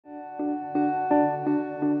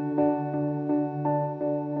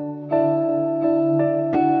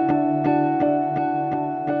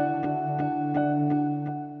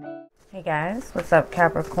guys, what's up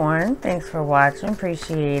Capricorn? Thanks for watching,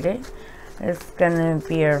 appreciate it. It's gonna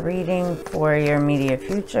be a reading for your immediate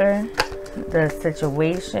future, the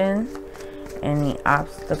situation and the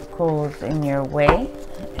obstacles in your way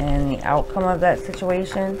and the outcome of that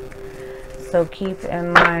situation. So keep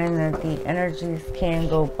in mind that the energies can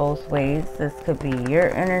go both ways. This could be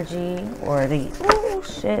your energy or the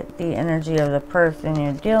energy of the person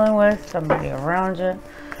you're dealing with, somebody around you.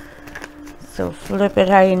 So flip it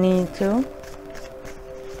how you need to.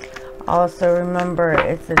 Also remember,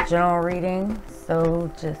 it's a general reading,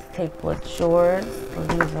 so just take what's yours,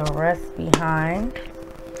 leave the rest behind.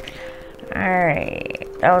 Alright,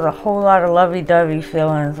 that was a whole lot of lovey-dovey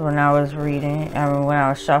feelings when I was reading, when I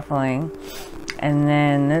was shuffling. And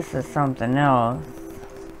then this is something else.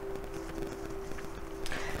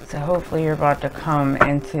 So hopefully you're about to come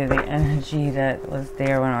into the energy that was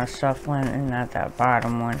there when I was shuffling and not that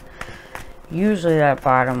bottom one. Usually that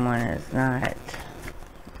bottom one is not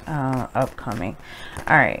upcoming.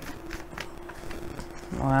 Alright.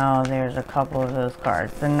 Well, there's a couple of those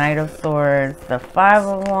cards. The Knight of Swords, the Five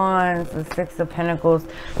of Wands, the Six of Pentacles.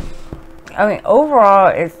 I mean, overall,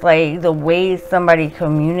 it's like the way somebody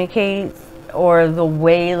communicates, or the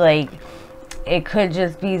way, like, it could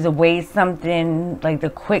just be the way something, like the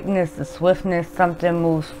quickness, the swiftness, something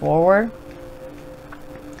moves forward.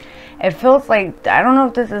 It feels like, I don't know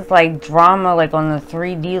if this is like drama, like on the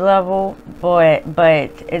 3D level, but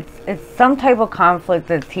it's some type of conflict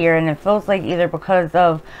that's here, and it feels like either because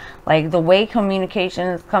of like the way communication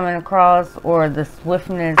is coming across, or the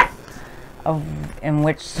swiftness of in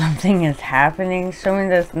which something is happening. Show me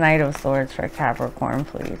this Knight of Swords for Capricorn,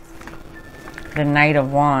 please. The Knight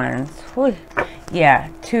of Wands. Whew. Yeah,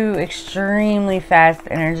 two extremely fast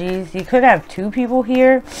energies. You could have two people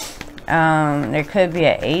here. There could be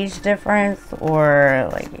an age difference, or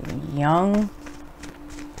like young.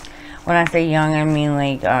 When I say young, I mean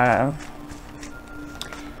like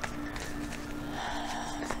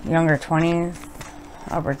younger 20s,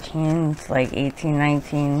 upper teens, like 18,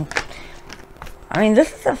 19. I mean,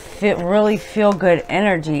 this is a really feel-good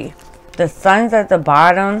energy. The sun's at the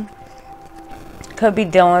bottom. Could be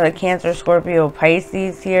dealing with a Cancer, Scorpio,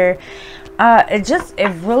 Pisces here.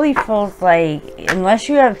 It really feels like, unless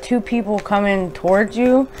you have two people coming towards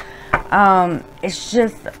you, it's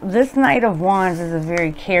just, this Knight of Wands is a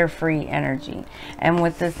very carefree energy. And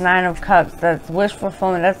with this Nine of Cups, that's wish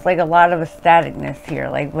fulfillment. That's like a lot of ecstaticness here.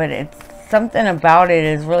 Like, but it's something about it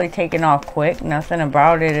is really taking off quick. Nothing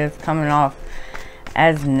about it is coming off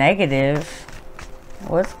as negative.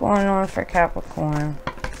 What's going on for Capricorn?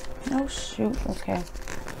 Oh shoot, okay.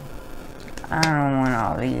 I don't want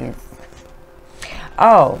all these.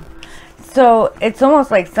 Oh, so it's almost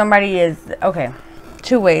like somebody is, okay,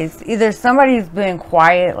 two ways. Either somebody's been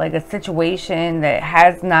quiet, like a situation that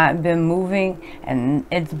has not been moving, and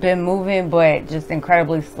it's been moving but just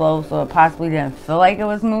incredibly slow, so it possibly didn't feel like it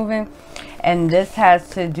was moving. And this has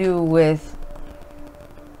to do with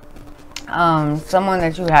someone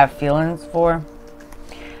that you have feelings for.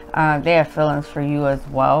 They have feelings for you as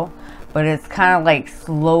well, but it's kind of like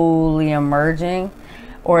slowly emerging,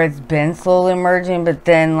 or it's been slowly emerging, but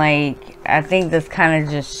then like I think this kind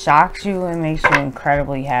of just shocks you and makes you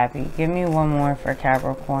incredibly happy. Give me one more for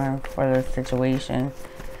Capricorn for this situation.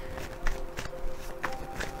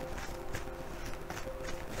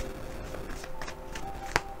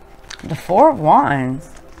 The Four of Wands,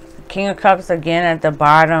 King of Cups again at the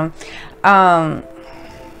bottom.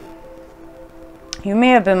 You may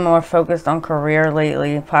have been more focused on career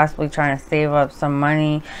lately, possibly trying to save up some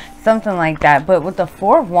money, something like that. But with the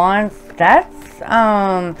Four of Wands, that's,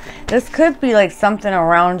 this could be like something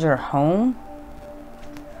around your home.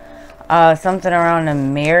 Something around a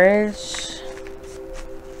marriage.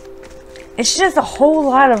 It's just a whole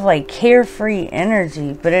lot of like carefree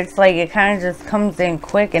energy, but it's like it kind of just comes in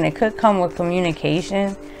quick, and it could come with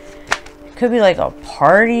communication. It could be like a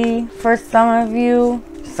party for some of you.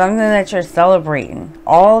 Something that you're celebrating.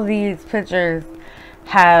 All these pictures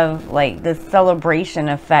have like this celebration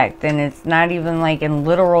effect, and it's not even like in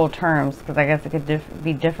literal terms, because I guess it could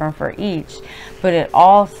be different for each, but it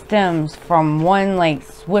all stems from one like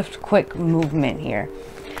swift, quick movement here.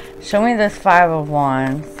 Show me this Five of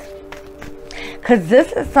Wands, because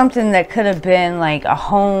this is something that could have been like a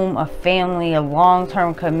home, a family, a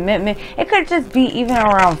long-term commitment. It could just be even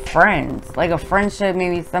around friends, like a friendship,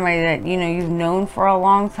 maybe somebody that, you know, you've known for a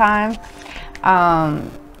long time.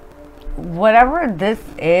 Whatever this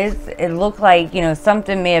is, it looked like, you know,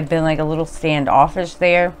 something may have been like a little standoffish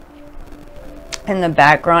there in the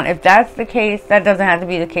background. If that's the case, that doesn't have to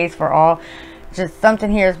be the case for all. Just something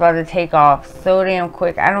here is about to take off so damn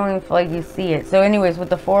quick. I don't even feel like you see it. So anyways, with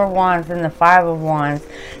the 4 of Wands and the 5 of Wands,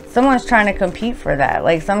 someone's trying to compete for that.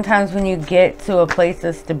 Like sometimes when you get to a place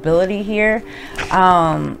of stability here,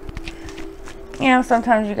 you know,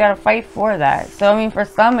 sometimes you got to fight for that. So, I mean, for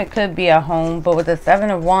some, it could be a home. But with the 7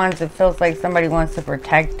 of Wands, it feels like somebody wants to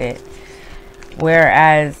protect it.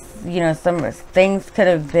 Whereas, you know, some things could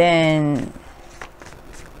have been,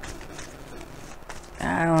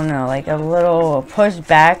 I don't know, like a little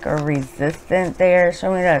pushback or resistant there.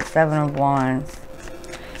 Show me that 7 of Wands.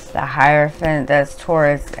 The Hierophant, that's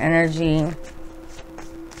Taurus energy.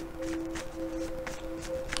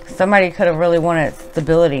 Somebody could have really wanted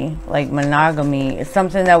stability, like monogamy. It's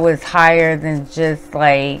something that was higher than just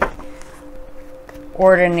like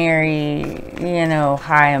ordinary, you know,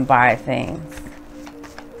 high and by things.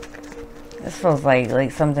 This feels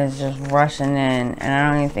like something's just rushing in, and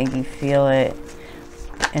I don't even think you feel it.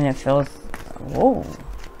 And it feels, whoa.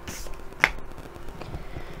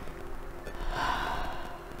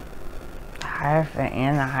 The Hierophant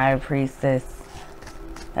and the High Priestess.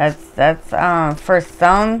 That's for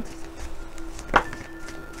some,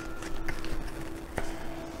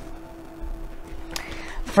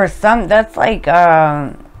 that's like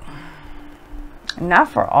not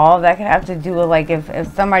for all. That could have to do with like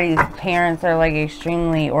if somebody's parents are like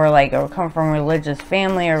extremely, or like, or come from religious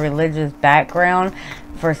family or religious background.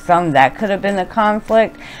 For some, that could have been the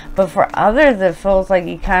conflict, but for others, it feels like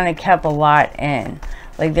you kind of kept a lot in.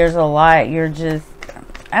 Like there's a lot, you're just,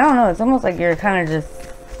 I don't know, it's almost like you're kind of just,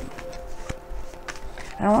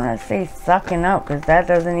 I don't want to say sucking up, because that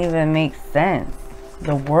doesn't even make sense.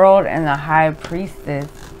 The World and the High Priestess.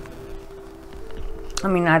 I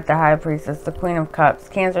mean, not the High Priestess, the Queen of Cups.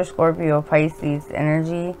 Cancer, Scorpio, Pisces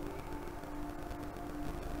energy.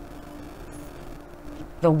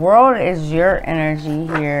 The World is your energy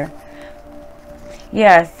here.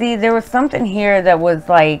 Yeah, see, there was something here that was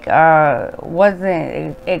like,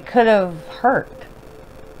 it could have hurt.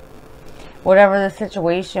 Whatever the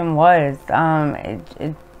situation was,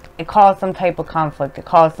 it caused some type of conflict. It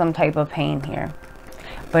caused some type of pain here.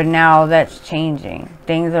 But now that's changing.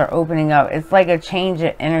 Things are opening up. It's like a change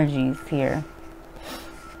of energies here.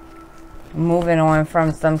 Moving on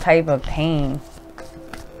from some type of pain.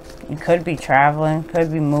 You could be traveling,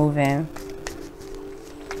 could be moving.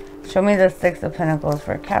 Show me the 6 of Pentacles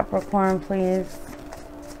for Capricorn, please.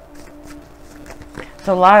 There's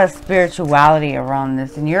a lot of spirituality around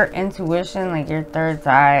this, and your intuition, like your third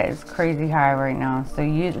eye, is crazy high right now. So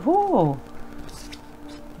you, whoo,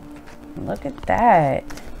 look at that.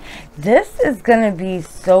 This is going to be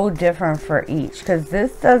so different for each, because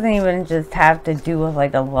this doesn't even just have to do with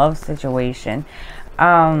like a love situation.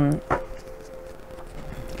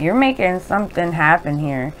 You're making something happen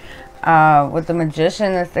here. With the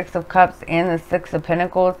Magician, the 6 of Cups, and the 6 of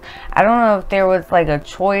Pentacles. I don't know if there was like a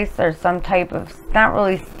choice or some type of, not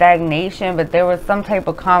really stagnation, but there was some type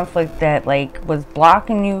of conflict that like was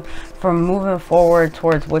blocking you from moving forward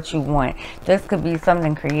towards what you want. This could be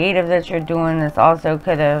something creative that you're doing. This also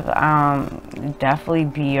could have definitely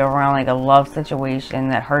be around like a love situation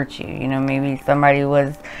that hurt you. You know, maybe somebody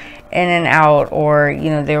was in and out, or you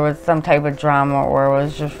know, there was some type of drama, or it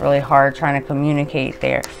was just really hard trying to communicate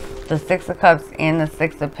there. The 6 of Cups and the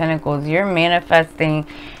 6 of Pentacles, you're manifesting.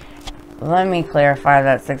 Let me clarify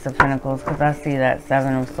that 6 of Pentacles, because I see that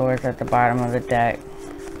 7 of Swords at the bottom of the deck.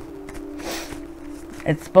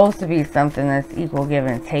 It's supposed to be something that's equal give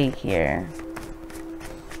and take here.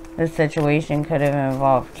 This situation could have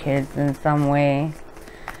involved kids in some way.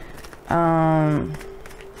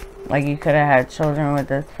 Like you could have had children with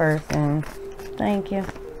this person. Thank you.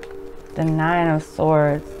 The 9 of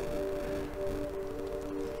Swords.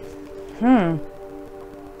 Are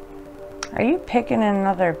you picking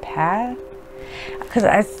another path? Because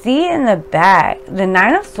I see in the back, the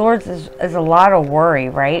 9 of Swords is a lot of worry,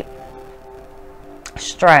 right?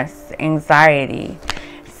 Stress, anxiety.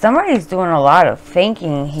 Somebody's doing a lot of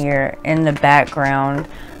thinking here in the background.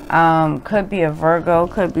 Could be a Virgo,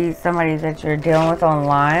 could be somebody that you're dealing with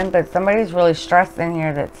online, but somebody's really stressed in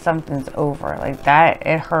here that something's over. Like that,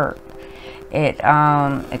 it hurt. It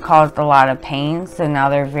caused a lot of pain, so now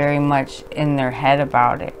they're very much in their head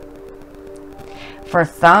about it. For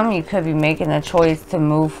some, you could be making a choice to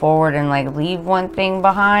move forward and like leave one thing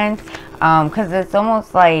behind, because it's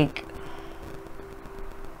almost like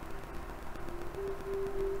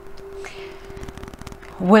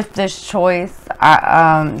with this choice,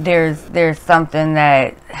 there's something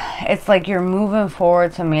that it's like you're moving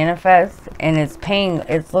forward to manifest, and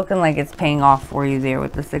it's looking like it's paying off for you there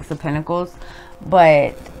with the 6 of Pentacles.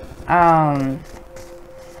 But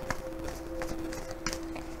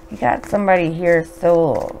You got somebody here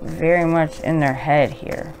still very much in their head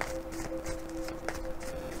here.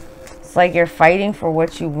 It's like you're fighting for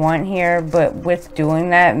what you want here, but with doing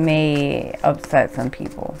that may upset some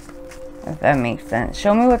people, if that makes sense.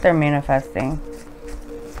 Show me what they're manifesting.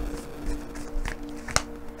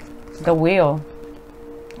 The wheel.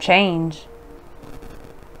 Change.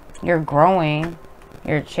 You're growing.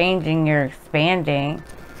 You're changing. You're expanding.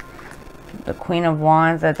 The Queen of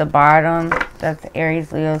Wands at the bottom. That's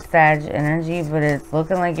Aries, Leo, Sag energy, but it's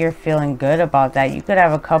looking like you're feeling good about that. You could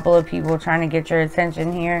have a couple of people trying to get your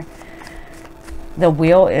attention here. The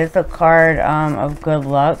wheel is a card of good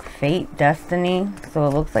luck, fate, destiny. So it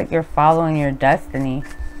looks like you're following your destiny.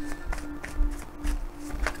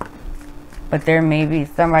 But there may be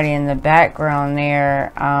somebody in the background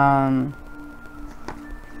there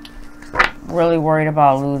really worried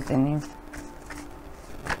about losing you.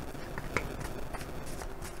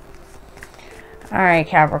 Alright,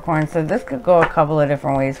 Capricorn, so this could go a couple of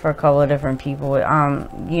different ways for a couple of different people.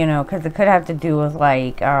 You know, because it could have to do with,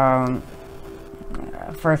 like,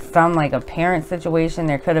 for some, like a parent situation.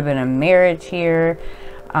 There could have been a marriage here.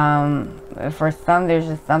 For some, there's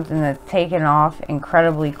just something that's taken off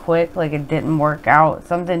incredibly quick, like it didn't work out.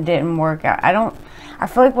 Something didn't work out. I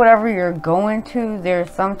feel like whatever you're going to, there's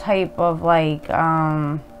some type of, like,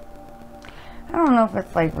 I don't know if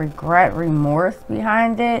it's like regret, remorse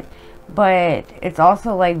behind it. But it's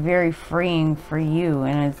also like very freeing for you,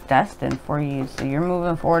 and it's destined for you. So you're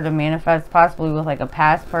moving forward to manifest possibly with like a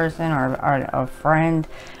past person or a friend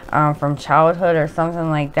from childhood or something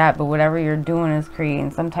like that. But whatever you're doing is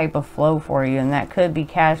creating some type of flow for you, and that could be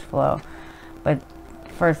cash flow. But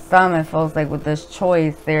for some, it feels like with this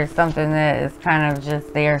choice, there's something that is kind of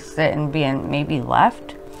just there sitting, being maybe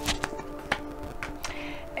left.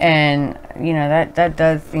 And, you know, that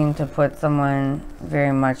does seem to put someone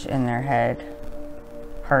very much in their head.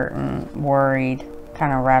 Hurting, worried,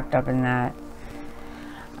 kind of wrapped up in that.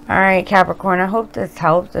 Alright, Capricorn, I hope this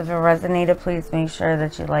helped. If it resonated, please make sure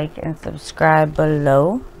that you like and subscribe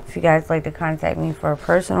below. If you guys like to contact me for a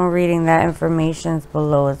personal reading, that information is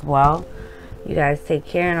below as well. You guys take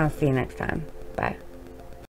care, and I'll see you next time. Bye.